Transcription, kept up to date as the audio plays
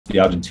the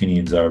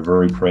Argentinians are a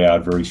very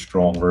proud, very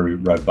strong, very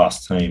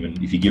robust team,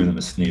 and if you give them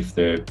a sniff,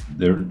 they're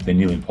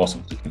nearly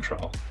impossible to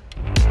control.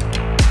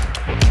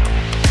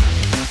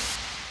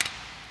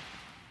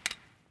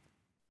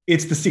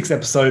 It's the 6th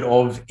episode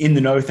of In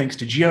the Know, thanks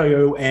to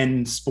GIO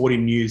and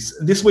Sporting News.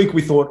 This week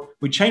we thought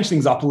we'd change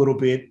things up a little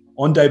bit.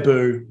 On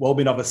debut,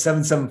 Wallaby number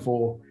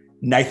 774,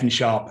 Nathan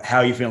Sharpe. How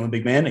are you feeling,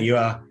 big man? Are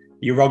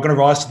you going to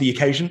rise to the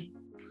occasion?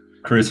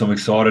 Chris, I'm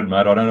excited,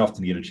 mate. I don't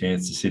often get a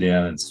chance to sit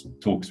down and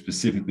talk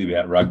specifically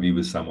about rugby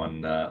with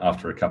someone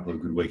after a couple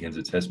of good weekends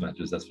of test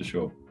matches, that's for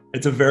sure.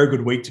 It's a very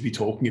good week to be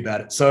talking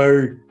about it.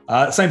 So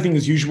same thing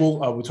as usual.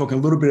 We're talking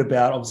a little bit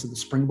about, obviously, the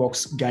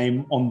Springboks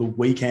game on the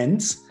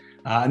weekends,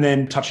 and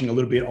then touching a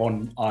little bit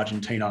on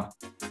Argentina.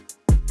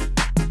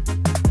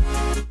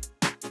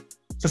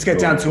 Let's get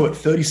down to it.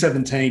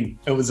 30-17.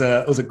 It was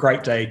a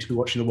great day to be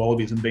watching the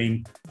Wallabies and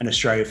being an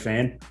Australia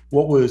fan.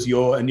 What was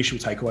your initial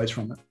takeaways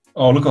from it?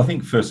 Oh, look, I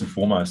think first and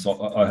foremost,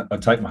 I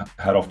take my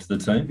hat off to the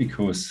team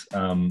because,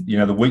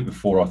 the week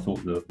before I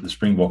thought the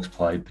Springboks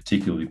played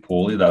particularly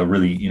poorly. They were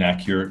really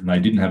inaccurate and they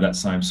didn't have that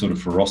same sort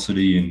of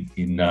ferocity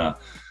in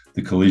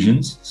the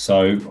collisions.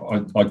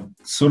 So I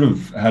sort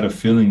of had a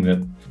feeling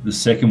that the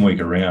second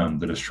week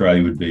around that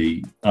Australia would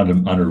be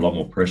under a lot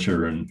more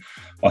pressure. And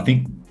I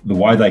think the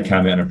way they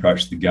came out and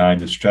approached the game,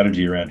 the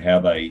strategy around how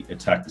they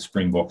attacked the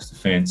Springboks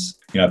defence,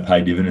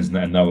 paid dividends,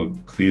 and they were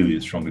clearly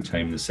a stronger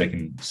team in the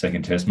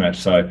second test match.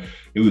 So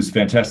it was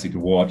fantastic to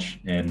watch,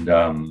 and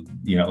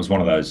it was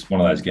one of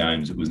those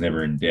games that was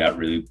never in doubt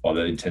really by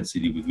the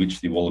intensity with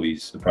which the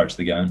Wallabies approached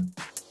the game.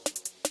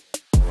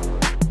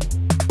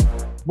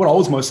 What I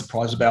was most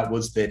surprised about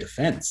was their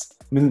defence.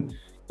 I mean,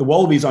 the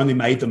Wallabies only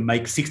made them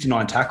make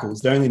 69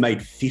 tackles. They only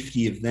made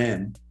 50 of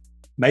them.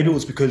 Maybe it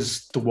was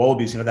because the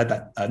Wallabies, they had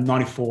that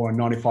 94 and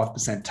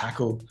 95%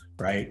 tackle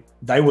rate.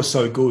 They were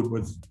so good,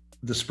 with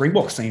the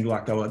Springboks seemed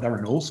like they were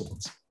in all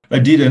sorts. They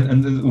did,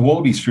 and the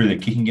Wallabies through their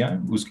kicking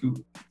game was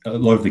good. A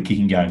lot of the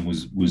kicking game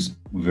was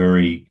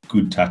very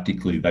good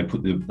tactically. They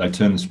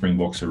turned the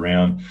Springboks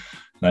around.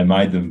 They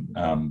made them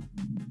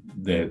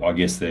their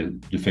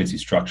defensive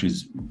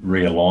structures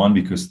realign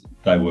because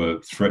they were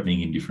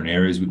threatening in different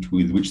areas,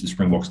 with which the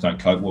Springboks don't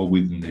cope well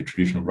with in their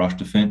traditional rush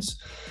defence.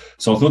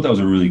 So I thought that was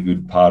a really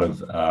good part of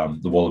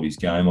the Wallabies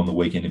game on the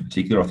weekend in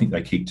particular. I think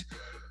they kicked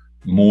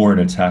more in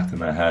attack than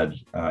they had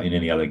in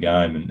any other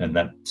game, and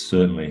that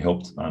certainly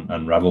helped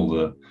unravel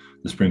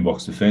the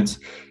Springboks defence.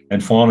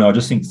 And finally, I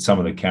just think some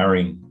of the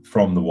carrying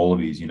from the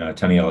Wallabies,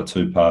 Taniela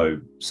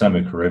Tupou,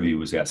 Samu Kerevi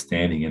was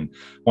outstanding. And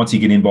once you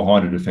get in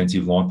behind a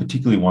defensive line,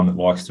 particularly one that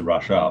likes to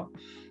rush up,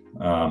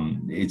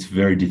 it's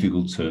very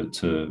difficult to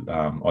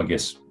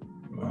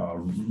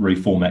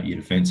reformat your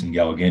defence and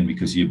go again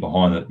because you're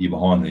behind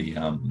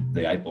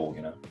the eight ball.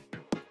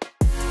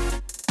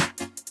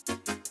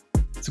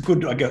 It's a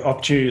good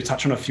opportunity to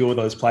touch on a few of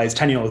those players.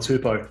 Taniela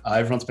Tupou,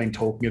 everyone's been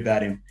talking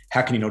about him.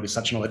 How can he not be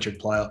such an electric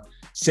player?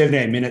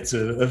 78 minutes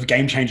of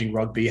game-changing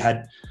rugby, had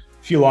a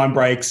few line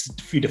breaks, a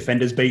few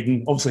defenders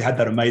beaten, obviously had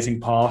that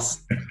amazing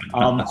pass.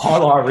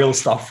 Highlight reel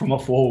stuff from a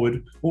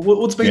forward.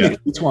 What's been the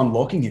key to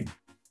unlocking him?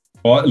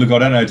 Well, look, I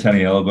don't know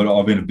Taniela, but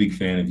I've been a big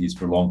fan of his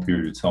for a long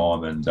period of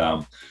time.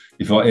 And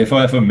if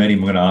I ever met him,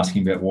 I'm going to ask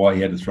him about why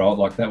he had to throw it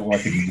like that. Why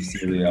couldn't he just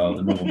do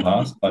the normal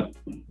pass? But,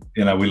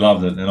 we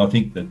loved it. And I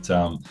think that,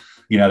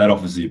 that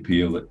offers the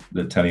appeal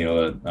that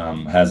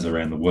Taniela has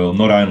around the world.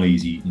 Not only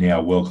is he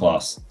now a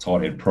world-class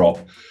tight head prop,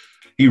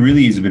 he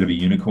really is a bit of a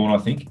unicorn, I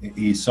think.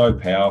 He's so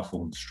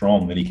powerful and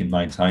strong that he can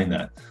maintain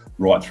that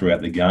right throughout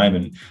the game.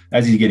 And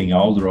as he's getting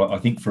older, I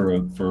think for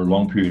a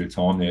long period of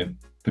time there,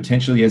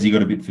 potentially as he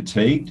got a bit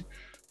fatigued,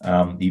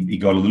 he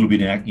got a little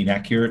bit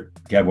inaccurate,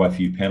 gave away a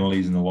few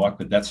penalties and the like,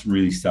 but that's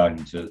really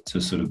starting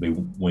to sort of be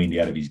weaned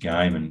out of his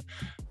game.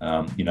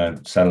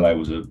 And, Saturday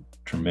was a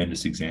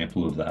tremendous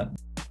example of that.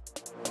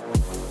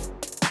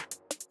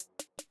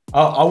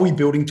 Are we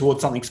building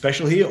towards something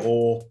special here,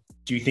 or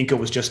do you think it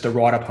was just the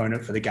right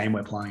opponent for the game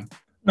we're playing?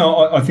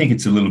 No, I think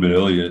it's a little bit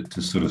earlier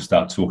to sort of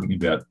start talking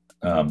about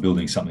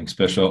building something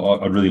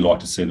special. I'd really like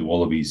to see the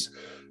Wallabies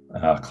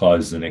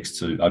close the next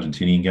two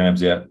Argentinian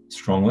games out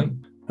strongly.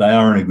 They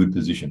are in a good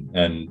position.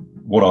 And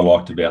what I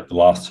liked about the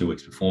last 2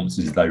 weeks'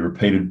 performances is they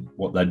repeated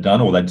what they'd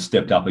done, or they'd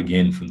stepped up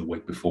again from the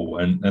week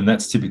before. And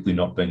that's typically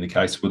not been the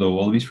case with the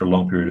Wallabies for a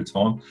long period of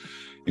time.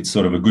 It's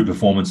sort of a good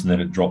performance and then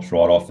it drops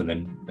right off and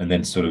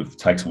then sort of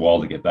takes a while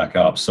to get back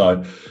up.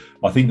 So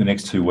I think the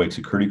next 2 weeks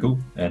are critical.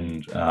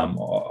 And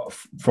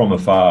from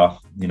afar,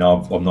 I'm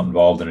not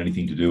involved in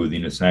anything to do with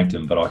Inner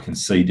Sanctum, but I can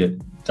see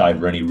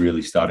Dave Rennie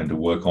really starting to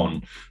work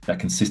on that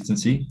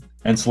consistency,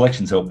 and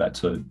selections help that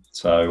too.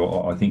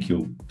 So I think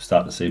you'll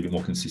start to see a bit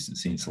more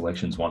consistency in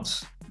selections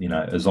once,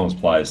 as long as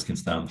players can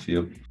stay on the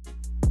field.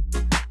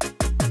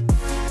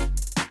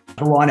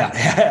 Right now,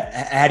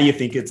 how do you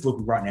think it's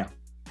looking right now?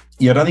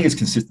 Yeah, I don't think it's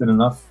consistent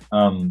enough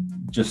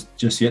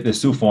just yet. They're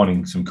still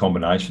finding some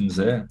combinations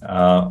there.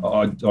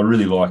 I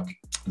really like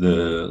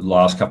the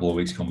last couple of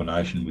weeks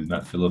combination with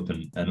Matt Phillip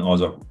and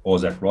Isaac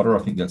Rodder.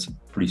 I think that's a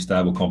pretty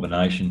stable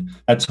combination.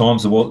 At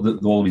times, the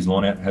Wallabies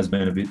line-out has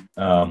been a bit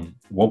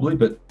wobbly,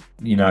 but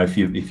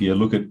if you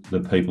look at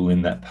the people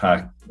in that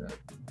pack,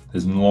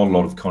 there's not a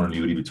lot of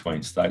continuity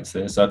between states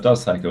there. So it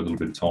does take a little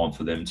bit of time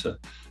for them to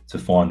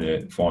find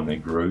their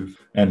groove.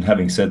 And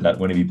having said that,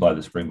 whenever you play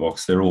the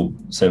Springboks, they're all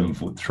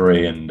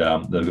 7'3" and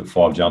they've got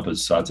 5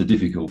 jumpers. So it's a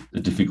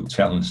difficult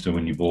challenge to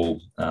win your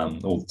ball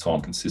all the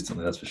time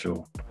consistently, that's for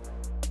sure.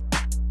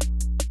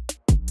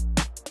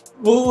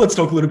 Well, let's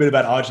talk a little bit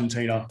about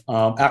Argentina,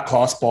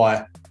 outclassed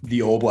by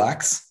the All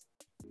Blacks.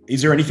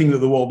 Is there anything that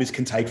the Wallabies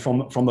can take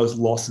from those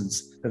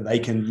losses that they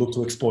can look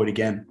to exploit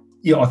again?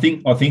 Yeah, I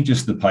think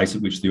just the pace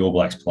at which the All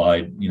Blacks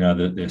played,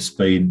 their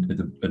speed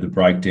at the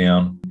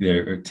breakdown,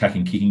 their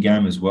attacking kicking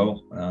game as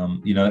well,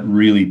 it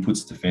really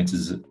puts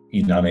defences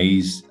in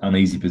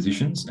uneasy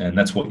positions, and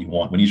that's what you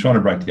want. When you're trying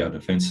to break down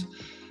defence,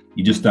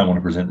 you just don't want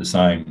to present the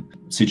same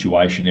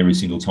situation every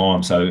single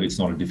time, so it's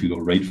not a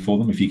difficult read for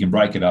them. If you can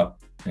break it up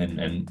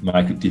and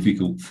make it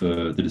difficult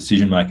for the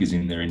decision makers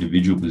in their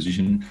individual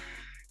position,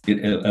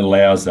 it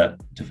allows that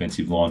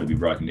defensive line to be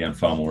broken down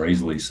far more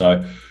easily.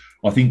 So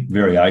I think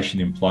variation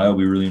in play will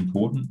be really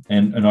important,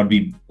 and I'd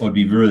be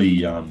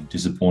really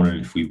disappointed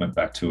if we went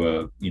back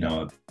to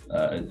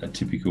a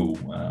typical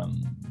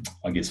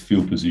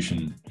field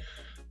position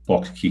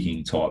box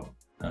kicking type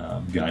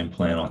game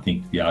plan. I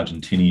think the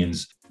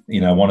Argentinians,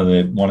 one of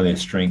their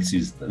strengths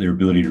is their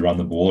ability to run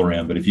the ball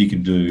around. But if you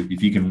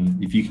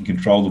can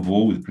control the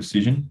ball with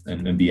precision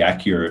and be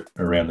accurate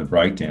around the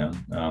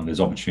breakdown, there's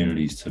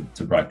opportunities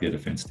to break their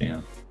defence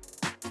down.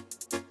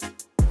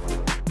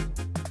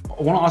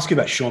 I want to ask you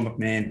about Sean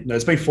McMahon.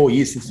 It's been 4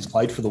 years since he's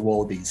played for the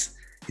Wallabies.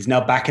 He's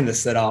now back in the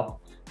setup.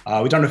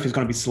 We don't know if he's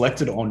going to be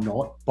selected or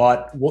not,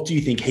 but what do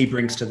you think he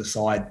brings to the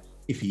side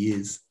if he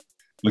is?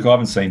 Look, I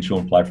haven't seen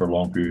Sean play for a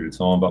long period of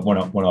time, but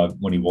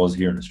when he was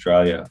here in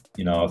Australia,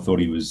 I thought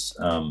he was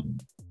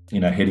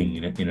heading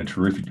in a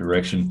terrific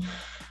direction.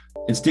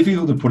 It's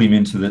difficult to put him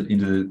into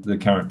the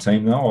current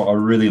team though. I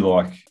really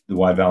like the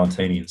way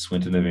Valentini and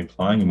Swinton have been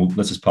playing, and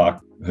let's just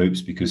park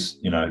Hoops because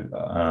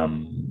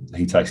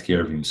he takes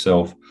care of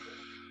himself.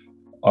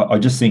 I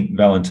just think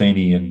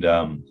Valentini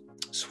and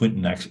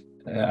Swinton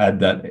add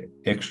that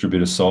extra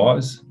bit of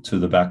size to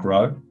the back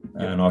row,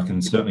 and I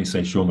can certainly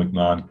see Sean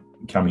McMahon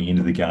coming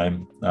into the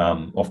game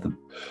off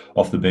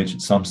the bench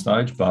at some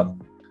stage. But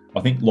I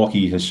think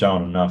Lockie has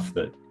shown enough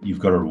that you've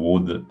got to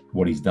reward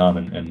what he's done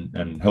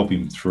and help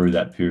him through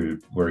that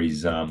period where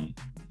he's a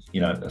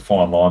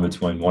fine line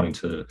between wanting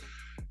to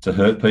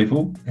hurt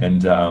people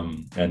and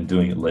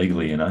doing it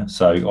legally.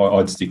 So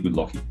I'd stick with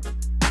Lockie.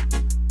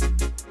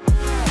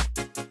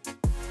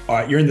 All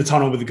right, you're in the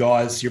tunnel with the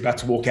guys. You're about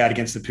to walk out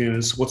against the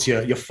Pumas. What's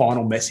your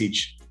final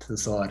message to the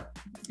side?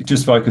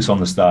 Just focus on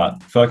the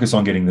start. Focus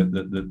on getting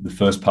the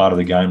first part of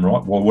the game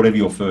right. Well, whatever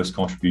your first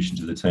contribution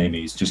to the team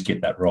is, just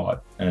get that right.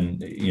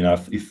 And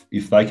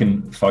if they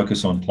can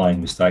focus on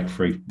playing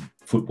mistake-free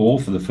football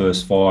for the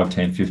first 5,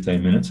 10,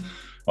 15 minutes,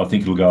 I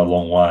think it'll go a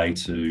long way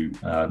to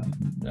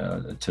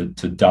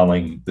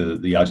dulling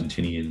the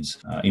Argentinians'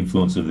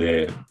 influence of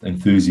their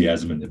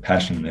enthusiasm and their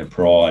passion and their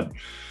pride,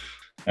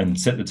 and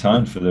set the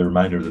tone for the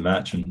remainder of the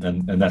match.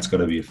 And that's got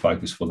to be a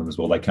focus for them as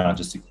well. They can't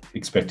just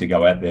expect to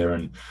go out there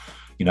and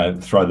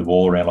throw the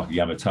ball around like a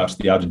game of touch.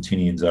 The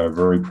Argentinians are a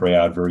very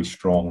proud, very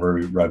strong,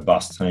 very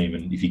robust team,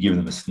 and if you give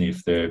them a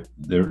sniff, they're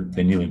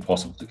nearly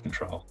impossible to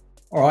control.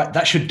 All right,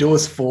 that should do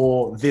us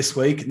for this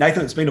week.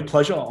 Nathan, it's been a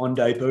pleasure on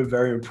debut.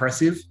 Very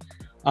impressive.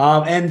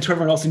 And to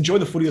everyone else, enjoy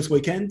the footy this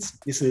weekend.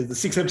 This is the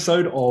 6th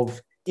episode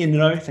of In the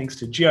Know, thanks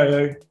to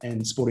GIO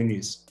and Sporting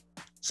News.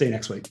 See you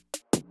next week.